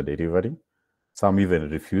 after delivery. Some even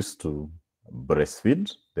refuse to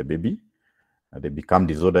breastfeed the baby. They become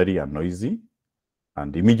disorderly and noisy.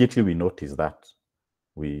 And immediately we notice that.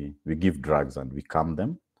 We give drugs and we calm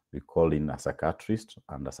them. We call in a psychiatrist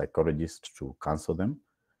and a psychologist to counsel them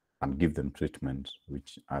and give them treatment,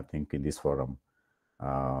 which I think in this forum,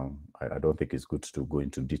 I don't think it's good to go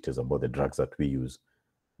into details about the drugs that we use,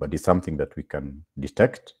 but it's something that we can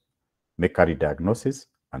detect, make early diagnosis,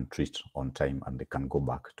 and treat on time, and they can go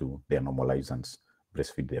back to their normal lives and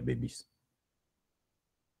breastfeed their babies.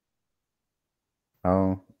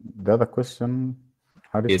 The other question,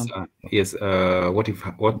 Harrison? Yes.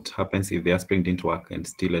 What happens if the aspirin didn't work and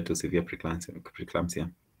still led to severe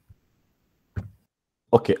preeclampsia?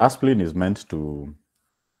 Okay, aspirin is meant to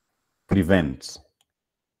prevent,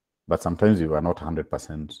 but sometimes we are not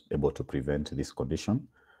 100% able to prevent this condition.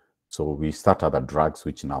 So we start other drugs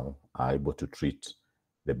which now are able to treat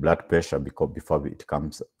the blood pressure before it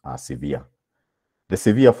becomes severe. The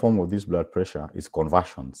severe form of this blood pressure is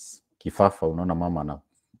conversions. Kifafa, unaona mama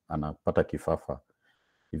anapata kifafa.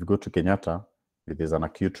 If you go to Kenyatta, there's an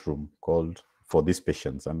acute room called for these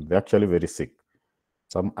patients, and they're actually very sick.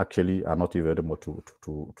 Some actually are not even able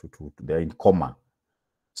they're in coma.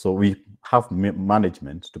 So we have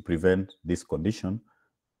management to prevent this condition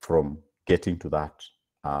from getting to that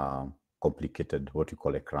complicated, what you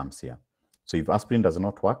call eclampsia. So if aspirin does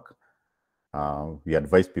not work, we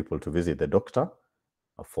advise people to visit the doctor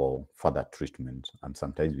for further treatment. And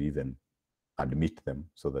sometimes we even admit them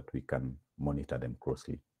so that we can monitor them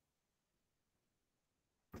closely.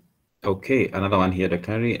 Okay, another one here,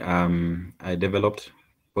 Dr. I developed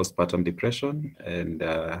postpartum depression, and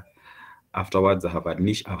afterwards I have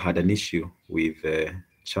had an issue with the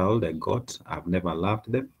child I got. I've never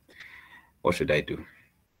loved them. What should I do?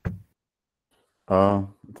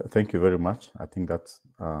 Thank you very much. I think that's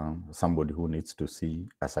somebody who needs to see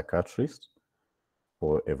a psychiatrist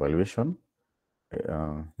for evaluation.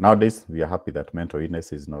 Nowadays, we are happy that mental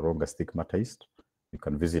illness is no longer stigmatized. You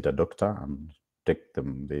can visit a doctor and take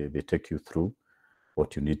them. They take you through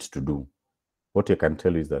what you need to do. What I can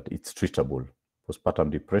tell you is that it's treatable. Postpartum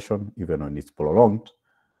depression, even when it's prolonged,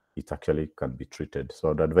 it actually can be treated. So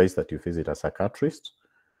I'd advise that you visit a psychiatrist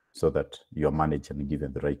so that you're managed and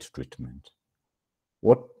given the right treatment.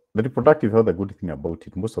 What the reproductive health, the good thing about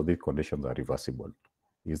it, most of these conditions are reversible.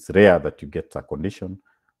 It's rare that you get a condition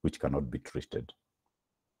which cannot be treated.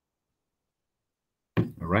 All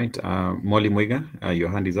right. Molly Mwiga, your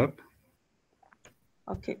hand is up.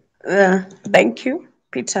 Okay. Thank you.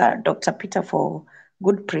 Dr. Peter, for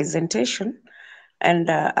good presentation. And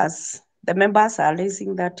as the members are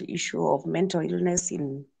raising that issue of mental illness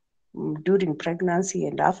during pregnancy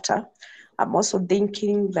and after, I'm also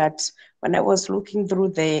thinking that when I was looking through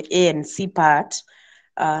the ANC part,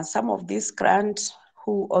 some of these clients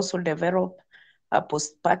who also develop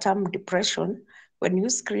postpartum depression, when you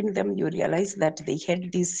screen them, you realize that they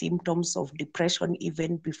had these symptoms of depression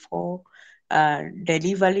even before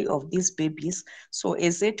delivery of these babies. So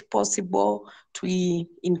is it possible to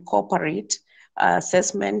incorporate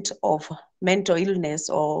assessment of mental illness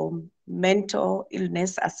or mental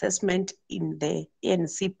illness assessment in the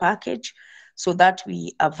ANC package so that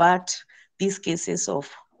we avert these cases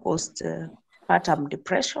of postpartum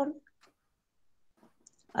depression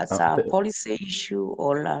as a policy issue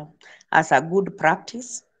or as a good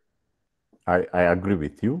practice? I agree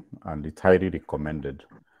with you, and it's highly recommended.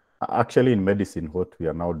 Actually, in medicine, what we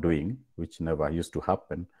are now doing, which never used to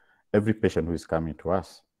happen, every patient who is coming to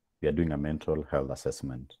us, we are doing a mental health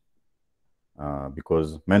assessment.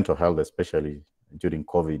 Because mental health, especially during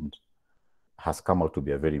COVID, has come out to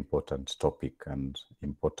be a very important topic and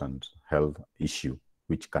important health issue,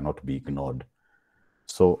 which cannot be ignored.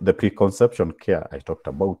 So the preconception care I talked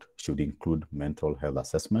about should include mental health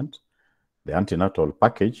assessment. The antenatal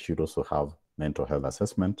package should also have mental health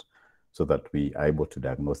assessment so that we are able to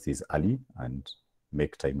diagnose this early and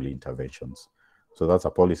make timely interventions. So that's a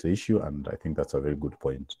policy issue, and I think that's a very good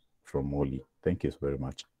point from Molly. Thank you very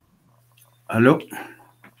much. Hello?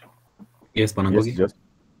 Yes, Panangogi? Yes,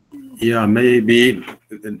 yeah, maybe.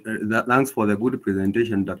 Thanks for the good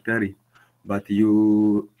presentation, Dr. But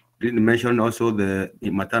you didn't mention also the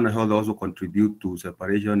maternal health also contribute to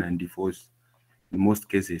separation and divorce in most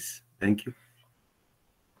cases. Thank you.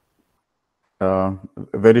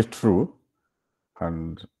 Very true.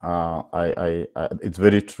 And it's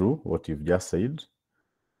very true what you've just said.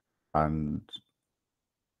 And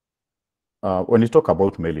when you talk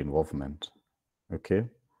about male involvement, okay,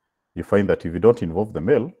 you find that if you don't involve the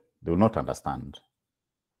male, they will not understand.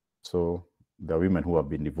 So there are women who have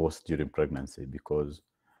been divorced during pregnancy because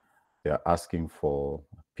they are asking for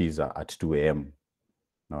pizza at 2 a.m.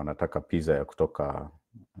 Na wanataka pizza ya kutoka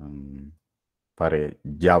pare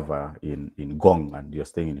Java in Gong, and you're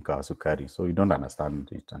staying in Kawasukari. So you don't understand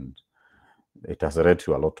it, and it has led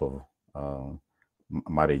to a lot of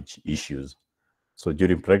marriage issues. So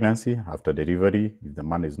during pregnancy, after delivery, if the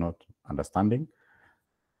man is not understanding,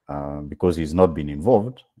 because he's not been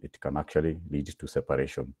involved, it can actually lead to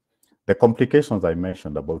separation. The complications I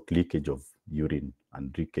mentioned about leakage of urine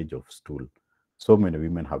and leakage of stool, so many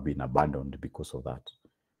women have been abandoned because of that.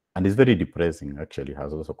 And it's very depressing, actually,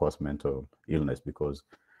 has also caused mental illness because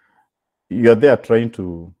you're there trying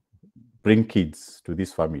to bring kids to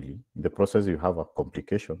this family. In the process, you have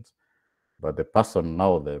complications, but the person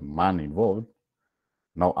now, the man involved,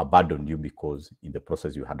 now abandoned you because in the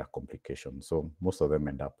process you had a complication. So most of them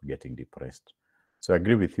end up getting depressed. So I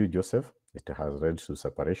agree with you, Joseph. It has led to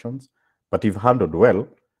separations, but if handled well,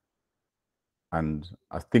 and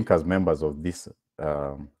I think as members of this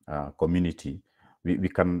community, we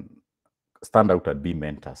can stand out and be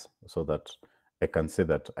mentors so that I can say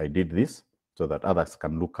that I did this so that others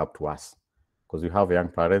can look up to us. Because we have young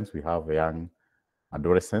parents, we have young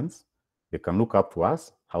adolescents, they can look up to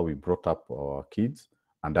us, how we brought up our kids,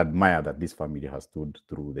 and admire that this family has stood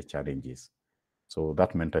through the challenges. So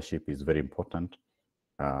that mentorship is very important.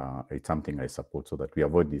 It's something I support so that we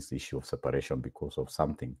avoid this issue of separation because of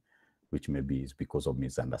something which maybe is because of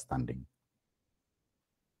misunderstanding.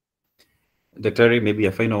 Dr. maybe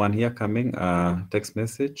a final one here coming, text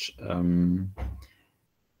message.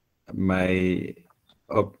 My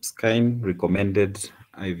Obskyne recommended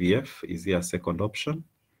IVF. Is there a second option?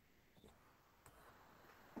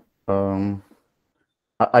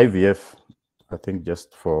 IVF, I think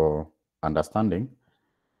just for understanding,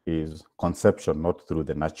 is conception not through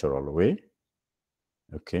the natural way.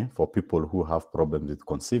 Okay, for people who have problems with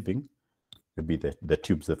conceiving, maybe the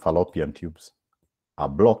tubes, the fallopian tubes are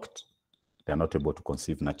blocked, they're not able to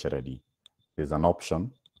conceive naturally. There's an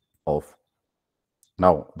option of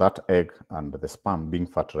now that egg and the sperm being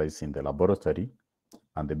fertilized in the laboratory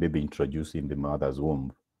and the baby introduced in the mother's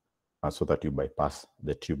womb, so that you bypass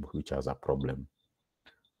the tube which has a problem.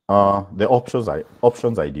 The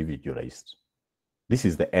options are individualized. This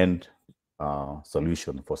is the end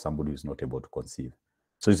solution for somebody who's not able to conceive.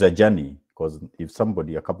 So it's a journey, because if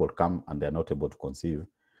a couple come and they're not able to conceive,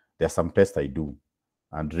 there's some tests I do.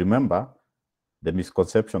 And remember, the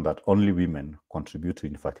misconception that only women contribute to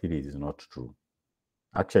infertility is not true.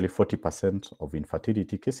 Actually, 40% of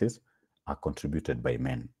infertility cases are contributed by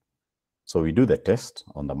men. So we do the test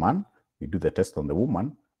on the man, we do the test on the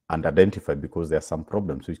woman and identify, because there are some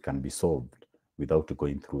problems which can be solved without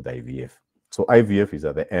going through the IVF. So IVF is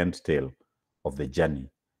at the end tail of the journey.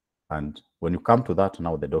 And when you come to that,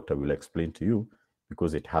 now the doctor will explain to you,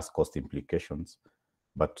 because it has cost implications.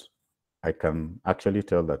 But I can actually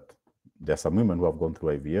tell that there are some women who have gone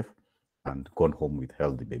through IVF and gone home with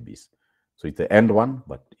healthy babies. So it's the end one,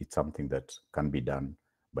 but it's something that can be done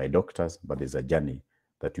by doctors, but there's a journey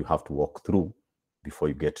that you have to walk through before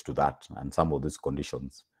you get to that. And some of these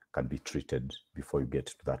conditions can be treated before you get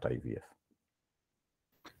to that IVF.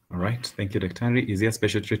 All right, thank you, Dr. Is there a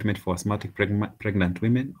special treatment for asthmatic pregnant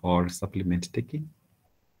women or supplement taking?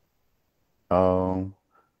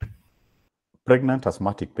 Pregnant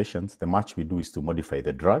asthmatic patients, the much we do is to modify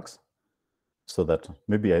the drugs, so that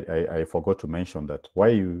maybe I forgot to mention that why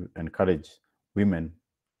you encourage women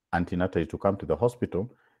antenatally to come to the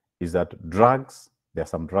hospital is that drugs, there are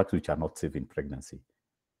some drugs which are not safe in pregnancy.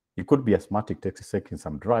 You could be asthmatic taking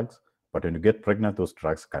some drugs, but when you get pregnant, those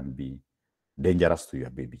drugs can be dangerous to your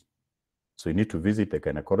baby. So you need to visit the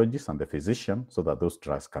gynecologist and the physician so that those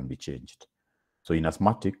drugs can be changed. So in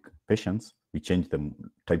asthmatic patients, we change the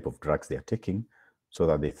type of drugs they are taking so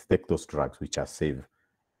that they take those drugs which are safe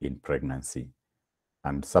in pregnancy.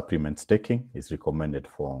 And supplements taking is recommended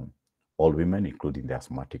for all women, including the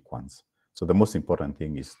asthmatic ones. So the most important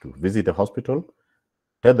thing is to visit the hospital,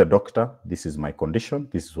 tell the doctor, this is my condition,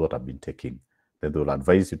 this is what I've been taking. Then they'll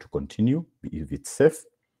advise you to continue if it's safe.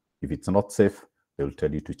 If it's not safe, they'll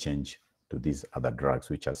tell you to change to these other drugs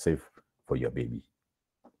which are safe for your baby.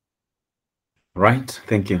 Right.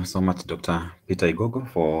 Thank you so much, Dr. Peter Igogo,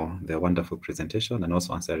 for the wonderful presentation and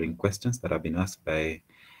also answering questions that have been asked by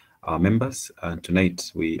our members. And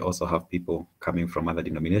tonight, we also have people coming from other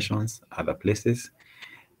denominations, other places.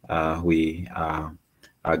 We are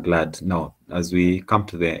glad. Now, as we come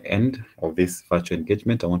to the end of this virtual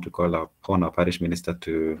engagement, I want to call upon our parish minister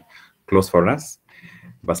to close for us.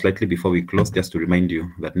 But slightly before we close, just to remind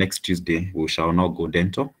you that next Tuesday, we shall now go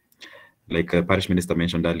dental. Like the parish minister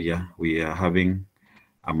mentioned earlier, we are having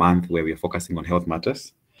a month where we are focusing on health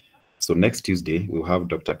matters. So next Tuesday, we'll have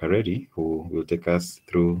Dr. Kareri, who will take us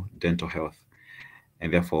through dental health.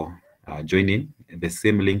 And therefore, join in. The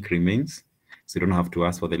same link remains. So you don't have to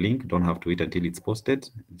ask for the link. Don't have to wait until it's posted.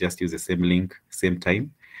 Just use the same link, same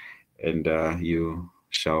time. And you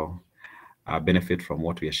shall benefit from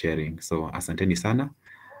what we are sharing. So asanteni sana.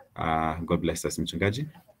 God bless us, Mchungaji.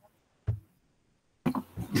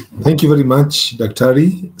 Thank you very much,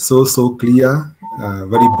 Daktari. So clear,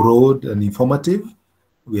 very broad and informative.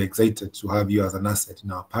 We're excited to have you as an asset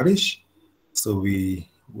in our parish. So we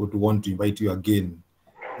would want to invite you again.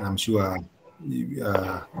 I'm sure we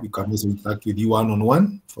can also interact with you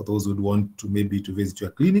one-on-one for those who would want to maybe to visit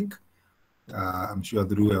your clinic. I'm sure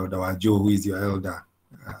through Elder Joe, who is your elder,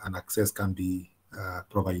 and access can be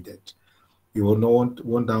provided. We will want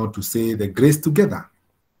now to say the grace together.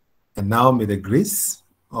 And now may the grace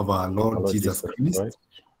of our Lord Jesus Christ,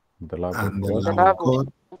 the love and of the God, love of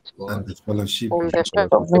God, and the fellowship And of the the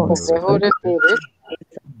fellowship of the Holy Spirit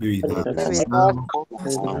be with be us with now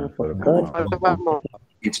us and forevermore. forevermore.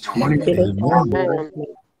 Amen.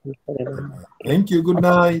 Amen. Thank you. Good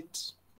night.